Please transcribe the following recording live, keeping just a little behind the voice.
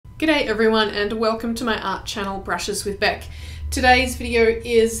G'day everyone and welcome to my art channel Brushes with Beck. Today's video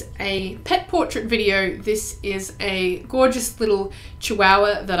is a pet portrait video. This is a gorgeous little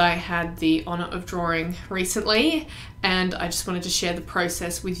Chihuahua that I had the honour of drawing recently, and I just wanted to share the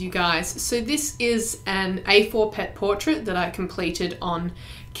process with you guys. So this is an A4 pet portrait that I completed on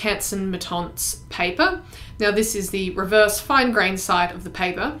Canson Mi-Teintes paper. Now this is the reverse fine grain side of the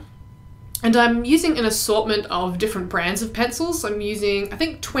paper. And I'm using an assortment of different brands of pencils. I'm using, I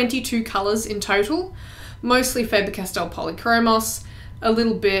think, 22 colours in total, mostly Faber-Castell Polychromos, a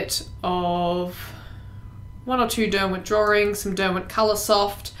little bit of one or two Derwent drawings, some Derwent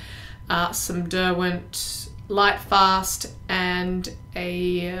Coloursoft, some Derwent Lightfast, and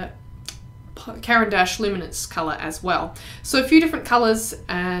a Caran Luminance colour as well. So a few different colours,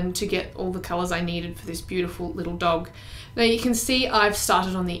 and to get all the colours I needed for this beautiful little dog. Now you can see I've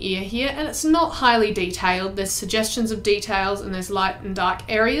started on the ear here, and it's not highly detailed. There's suggestions of details and there's light and dark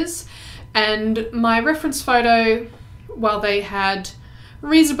areas. And my reference photo, while they had a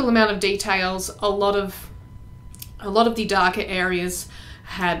reasonable amount of details, a lot of the darker areas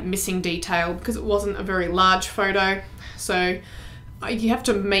had missing detail because it wasn't a very large photo. So you have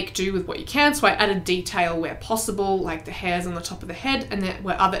to make do with what you can. So I added detail where possible, like the hairs on the top of the head, and there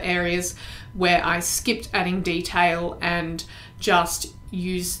were other areas where I skipped adding detail and just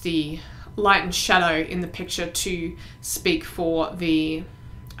used the light and shadow in the picture to speak for the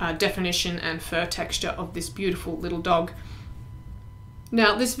definition and fur texture of this beautiful little dog.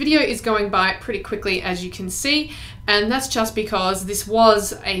 Now this video is going by pretty quickly, as you can see, and that's just because this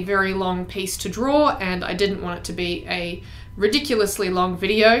was a very long piece to draw and I didn't want it to be a ridiculously long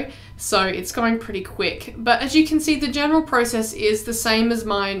video, so it's going pretty quick. But as you can see, the general process is the same as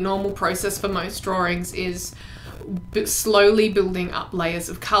my normal process for most drawings, is slowly building up layers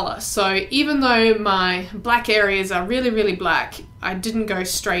of colour. So even though my black areas are really black, I didn't go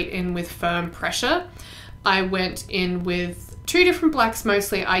straight in with firm pressure. I went in with two different blacks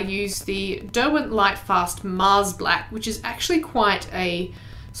mostly. I used the Derwent Lightfast Mars Black, which is actually quite a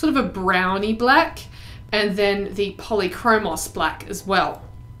sort of a browny black, and then the Polychromos black as well.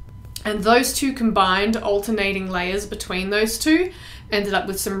 And those two combined, alternating layers between those two, ended up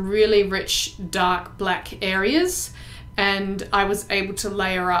with some really rich dark black areas, and I was able to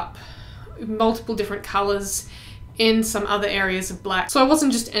layer up multiple different colours in some other areas of black. So I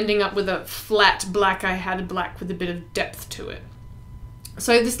wasn't just ending up with a flat black, I had a black with a bit of depth to it.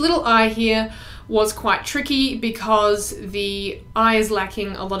 So this little eye here was quite tricky because the eye is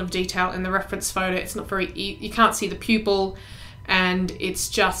lacking a lot of detail in the reference photo. It's not very, you can't see the pupil, and it's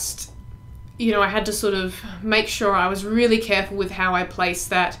just, you know, I had to sort of make sure I was really careful with how I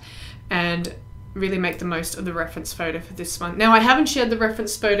placed that and really make the most of the reference photo for this one. Now I haven't shared the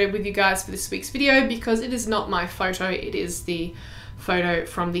reference photo with you guys for this week's video because it is not my photo, it is the photo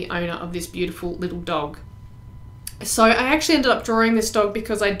from the owner of this beautiful little dog. So I actually ended up drawing this dog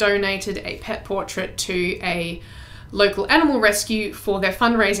because I donated a pet portrait to a local animal rescue for their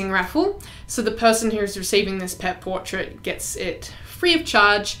fundraising raffle. So the person who is receiving this pet portrait gets it free of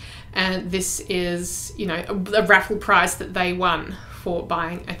charge, and this is, you know, a raffle prize that they won for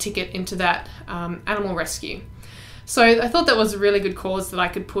buying a ticket into that animal rescue. So I thought that was a really good cause that I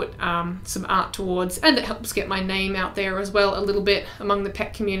could put some art towards, and it helps get my name out there as well a little bit among the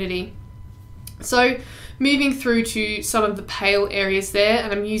pet community. So moving through to some of the pale areas there,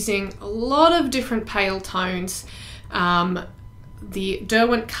 and I'm using a lot of different pale tones. The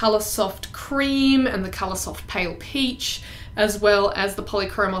Derwent Coloursoft Cream and the Coloursoft Pale Peach, as well as the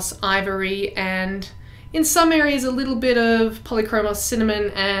Polychromos Ivory, and in some areas a little bit of Polychromos Cinnamon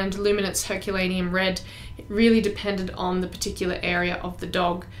and Luminance Herculaneum Red. It really depended on the particular area of the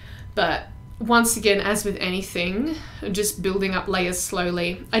dog. But once again, as with anything, just building up layers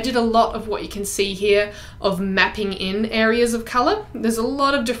slowly. I did a lot of what you can see here of mapping in areas of colour. There's a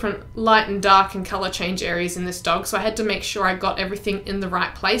lot of different light and dark and colour change areas in this dog, so I had to make sure I got everything in the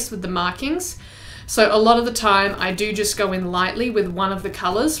right place with the markings. So a lot of the time I do just go in lightly with one of the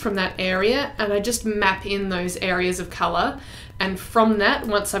colours from that area, and I just map in those areas of colour, and from that,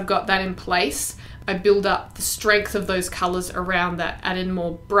 once I've got that in place, I build up the strength of those colours around that, add in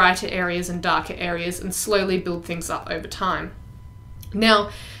more brighter areas and darker areas, and slowly build things up over time.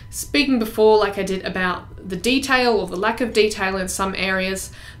 Now, speaking before, like I did about the detail or the lack of detail in some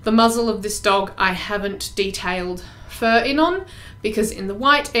areas, the muzzle of this dog I haven't detailed fur in on, because in the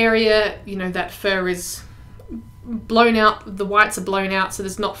white area, you know, that fur is blown out, the whites are blown out, so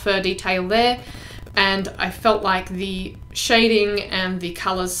there's not fur detail there. And I felt like the shading and the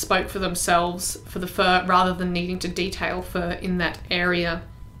colours spoke for themselves for the fur rather than needing to detail fur in that area.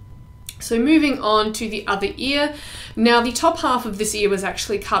 So moving on to the other ear. Now the top half of this ear was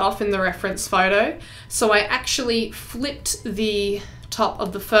actually cut off in the reference photo. So I actually flipped the top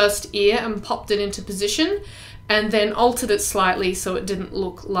of the first ear and popped it into position and then altered it slightly so it didn't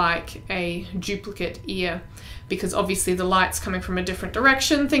look like a duplicate ear, because obviously the light's coming from a different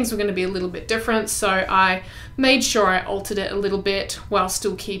direction, things were going to be a little bit different, so I made sure I altered it a little bit while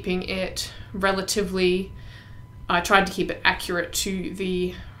still keeping it relatively, I tried to keep it accurate to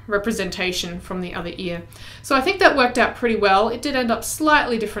the representation from the other ear. So I think that worked out pretty well. It did end up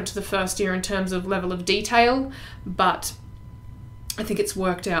slightly different to the first ear in terms of level of detail, but I think it's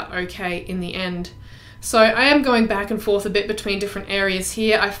worked out okay in the end. So I am going back and forth a bit between different areas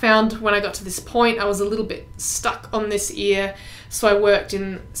here. I found when I got to this point I was a little bit stuck on this ear, so I worked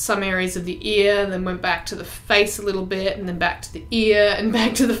in some areas of the ear, then went back to the face a little bit, and then back to the ear and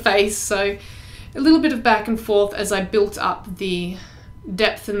back to the face. So a little bit of back and forth as I built up the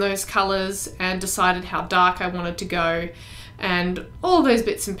depth in those colours and decided how dark I wanted to go, and all those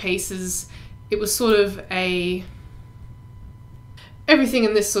bits and pieces. It was sort of everything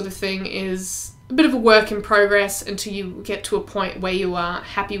in this sort of thing is a bit of a work in progress until you get to a point where you are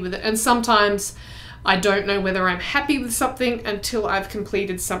happy with it. And sometimes I don't know whether I'm happy with something until I've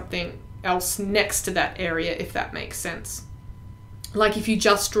completed something else next to that area, if that makes sense. Like if you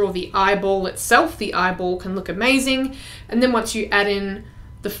just draw the eyeball itself, the eyeball can look amazing, and then once you add in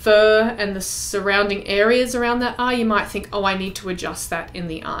the fur and the surrounding areas around that eye, you might think, oh, I need to adjust that in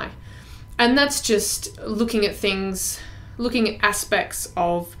the eye. And that's just looking at things, looking at aspects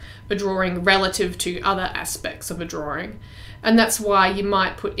of a drawing relative to other aspects of a drawing. And that's why you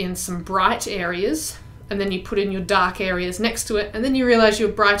might put in some bright areas and then you put in your dark areas next to it, and then you realize your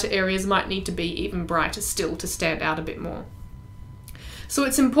brighter areas might need to be even brighter still to stand out a bit more. So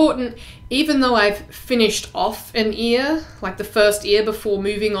it's important, even though I've finished off an ear, like the first ear before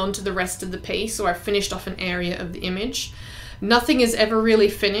moving on to the rest of the piece, or I've finished off an area of the image, nothing is ever really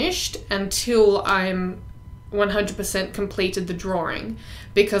finished until I'm 100% completed the drawing,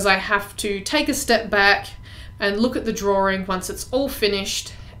 because I have to take a step back and look at the drawing once it's all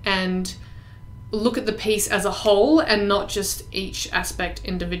finished and look at the piece as a whole and not just each aspect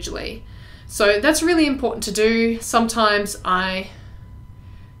individually. So that's really important to do. Sometimes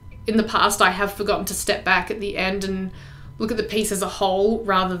in the past I have forgotten to step back at the end and look at the piece as a whole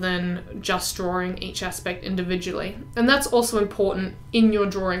rather than just drawing each aspect individually. And that's also important in your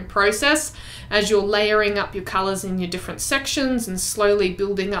drawing process as you're layering up your colours in your different sections and slowly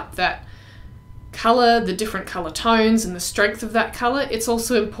building up that colour, the different colour tones and the strength of that colour. It's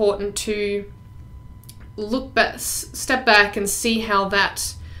also important to look back, step back and see how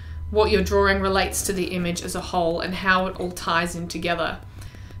what you're drawing relates to the image as a whole and how it all ties in together.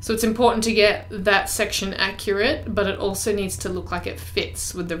 So it's important to get that section accurate, but it also needs to look like it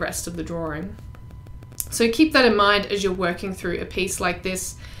fits with the rest of the drawing. So keep that in mind as you're working through a piece like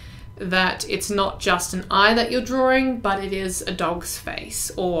this, that it's not just an eye that you're drawing, but it is a dog's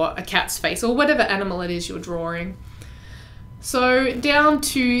face or a cat's face or whatever animal it is you're drawing. So down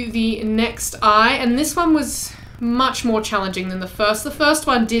to the next eye, and this one was much more challenging than the first. The first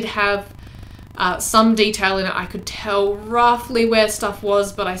one did have some detail in it. I could tell roughly where stuff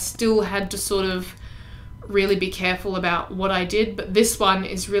was, but I still had to sort of really be careful about what I did. But this one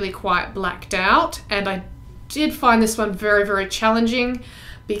is really quite blacked out, and I did find this one very, very challenging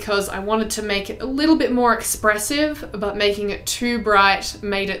because I wanted to make it a little bit more expressive, but making it too bright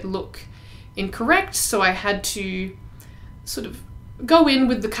made it look incorrect. So I had to sort of go in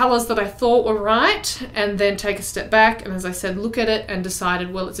with the colours that I thought were right and then take a step back and, as I said, look at it and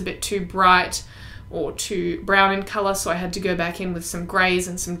decided, well, it's a bit too bright or too brown in colour, so I had to go back in with some greys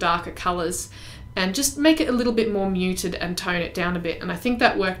and some darker colours and just make it a little bit more muted and tone it down a bit, and I think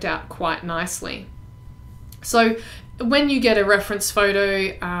that worked out quite nicely. So when you get a reference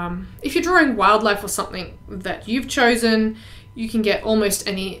photo, if you're drawing wildlife or something that you've chosen, you can get almost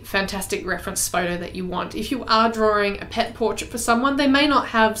any fantastic reference photo that you want. If you are drawing a pet portrait for someone, they may not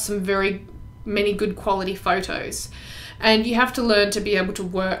have some very many good quality photos, and you have to learn to be able to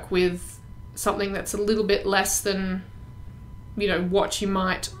work with something that's a little bit less than, you know, what you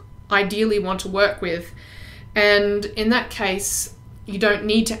might ideally want to work with. And in that case, you don't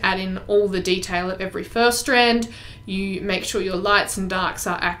need to add in all the detail of every first strand. You make sure your lights and darks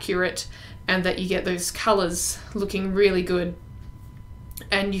are accurate and that you get those colours looking really good,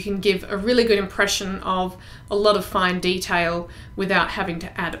 and you can give a really good impression of a lot of fine detail without having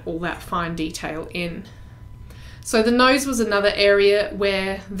to add all that fine detail in. So the nose was another area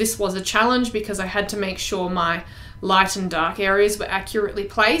where this was a challenge because I had to make sure my light and dark areas were accurately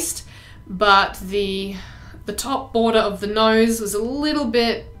placed, but the top border of the nose was a little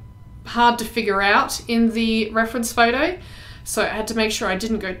bit hard to figure out in the reference photo. So I had to make sure I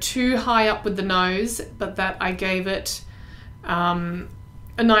didn't go too high up with the nose, but that I gave it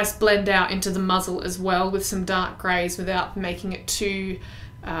a nice blend out into the muzzle as well with some dark greys without making it too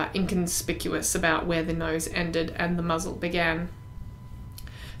inconspicuous about where the nose ended and the muzzle began.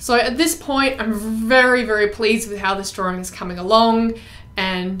 So at this point, I'm very, very pleased with how this drawing is coming along,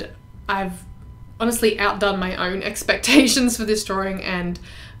 and I've honestly outdone my own expectations for this drawing and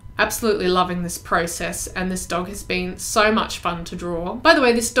absolutely loving this process. And this dog has been so much fun to draw. By the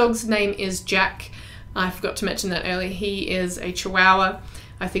way, this dog's name is Jack. I forgot to mention that earlier. He is a Chihuahua.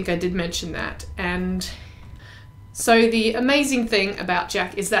 I think I did mention that. And so the amazing thing about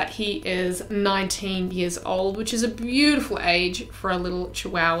Jack is that he is 19 years old, which is a beautiful age for a little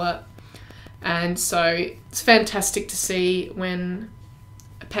Chihuahua. And so it's fantastic to see when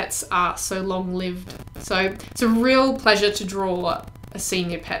pets are so long-lived. So it's a real pleasure to draw a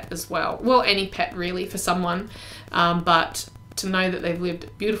senior pet as well. Well, any pet really for someone, but to know that they've lived a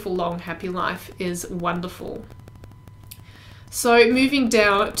beautiful, long, happy life is wonderful. So moving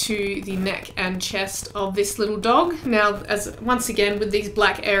down to the neck and chest of this little dog. Now, once again, with these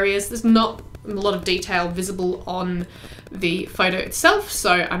black areas, there's not a lot of detail visible on the photo itself,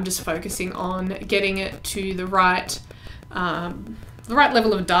 so I'm just focusing on getting it to the right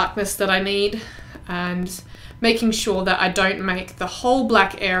level of darkness that I need, and making sure that I don't make the whole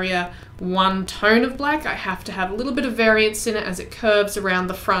black area one tone of black. I have to have a little bit of variance in it as it curves around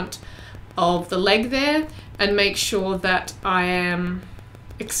the front of the leg there, and make sure that I am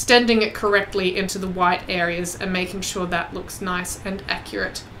extending it correctly into the white areas and making sure that looks nice and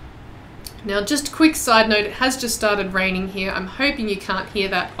accurate. Now, just a quick side note, it has just started raining here. I'm hoping you can't hear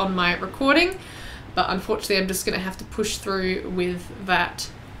that on my recording, but unfortunately I'm just going to have to push through with that.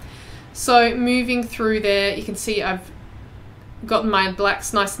 So moving through there, you can see I've gotten my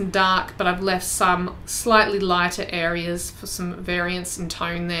blacks nice and dark, but I've left some slightly lighter areas for some variance in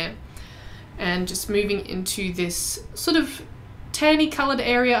tone there. And just moving into this sort of tanny coloured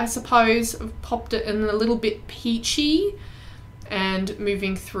area, I suppose. I've popped it in a little bit peachy, and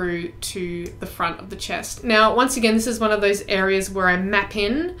moving through to the front of the chest. Now, once again, this is one of those areas where I map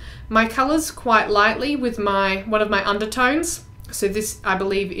in my colours quite lightly with one of my undertones. So this, I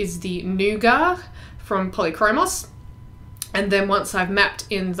believe, is the Nougat from Polychromos. And then once I've mapped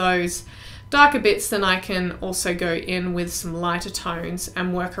in those darker bits, then I can also go in with some lighter tones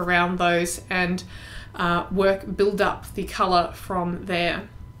and work around those and build up the colour from there.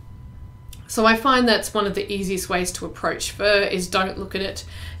 So I find that's one of the easiest ways to approach fur, is don't look at it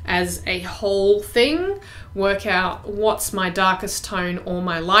as a whole thing. Work out what's my darkest tone or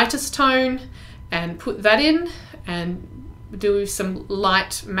my lightest tone and put that in, and do some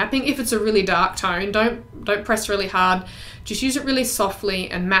light mapping. If it's a really dark tone, don't press really hard. Just use it really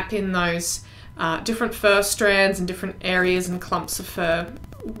softly and map in those different fur strands and different areas and clumps of fur.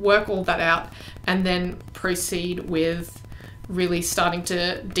 Work all that out and then proceed with really starting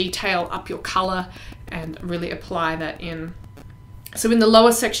to detail up your colour and really apply that in. So in the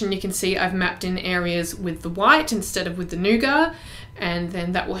lower section, you can see I've mapped in areas with the white instead of with the Nougat, and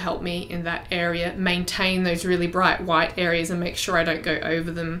then that will help me in that area maintain those really bright white areas and make sure I don't go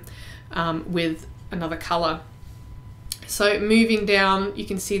over them with another colour. So moving down, you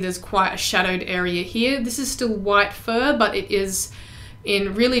can see there's quite a shadowed area here. This is still white fur, but it is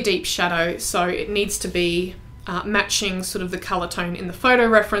in really deep shadow, so it needs to be matching sort of the colour tone in the photo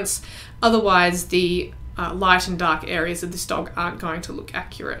reference. Otherwise, the light and dark areas of this dog aren't going to look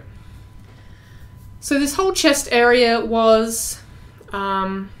accurate. So this whole chest area was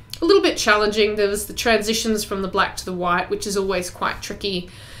a little bit challenging. There was the transitions from the black to the white, which is always quite tricky,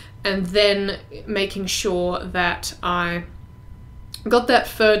 and then making sure that I got that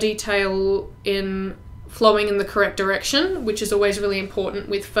fur detail flowing in the correct direction, which is always really important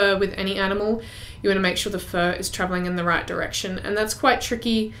with fur with any animal. You want to make sure the fur is traveling in the right direction, and that's quite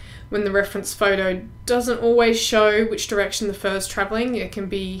tricky when the reference photo doesn't always show which direction the fur is traveling.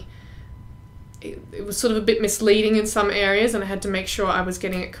 It was sort of a bit misleading in some areas, and I had to make sure I was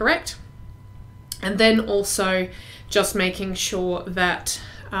getting it correct. And then also just making sure that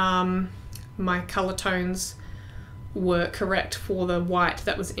my colour tones were correct for the white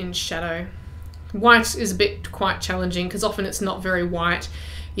that was in shadow. White is quite challenging because often it's not very white.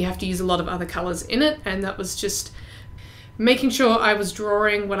 You have to use a lot of other colours in it, and that was just making sure I was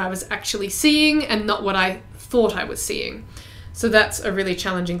drawing what I was actually seeing and not what I thought I was seeing. So that's a really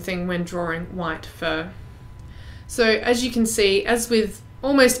challenging thing when drawing white fur. So as you can see, as with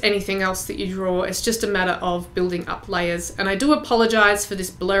almost anything else that you draw, it's just a matter of building up layers. And I do apologise for this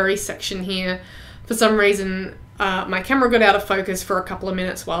blurry section here. For some reason, my camera got out of focus for a couple of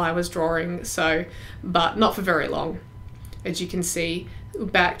minutes while I was drawing, so, but not for very long. As you can see,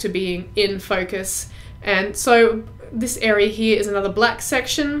 back to being in focus. And so this area here is another black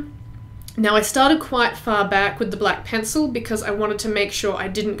section. Now I started quite far back with the black pencil because I wanted to make sure I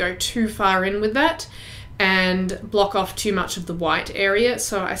didn't go too far in with that and block off too much of the white area.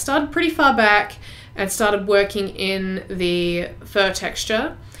 So I started pretty far back and started working in the fur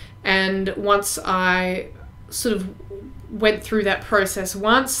texture. And once I sort of went through that process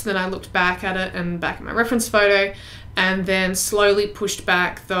once, then I looked back at it and back at my reference photo, and then slowly pushed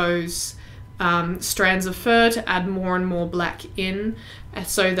back those strands of fur to add more and more black in,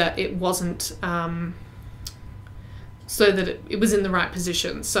 so that it wasn't, so that it was in the right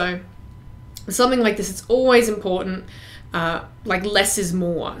position. So something like this, it's always important, like less is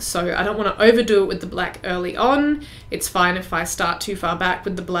more. So I don't want to overdo it with the black early on. It's fine if I start too far back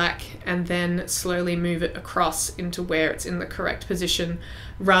with the black and then slowly move it across into where it's in the correct position,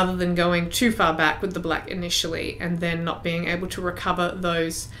 rather than going too far back with the black initially and then not being able to recover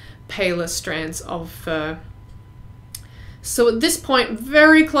those paler strands of fur. So at this point,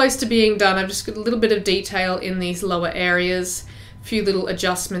 very close to being done. I've just got a little bit of detail in these lower areas, a few little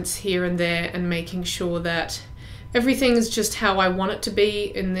adjustments here and there, and making sure that everything is just how I want it to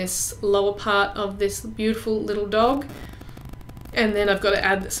be in this lower part of this beautiful little dog. And then I've got to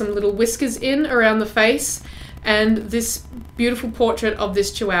add some little whiskers in around the face, and this beautiful portrait of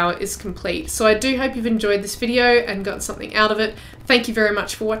this Chihuahua is complete. So I do hope you've enjoyed this video and got something out of it. Thank you very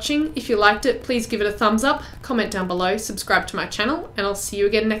much for watching. If you liked it, please give it a thumbs up, comment down below, subscribe to my channel, and I'll see you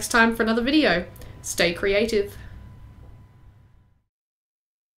again next time for another video. Stay creative.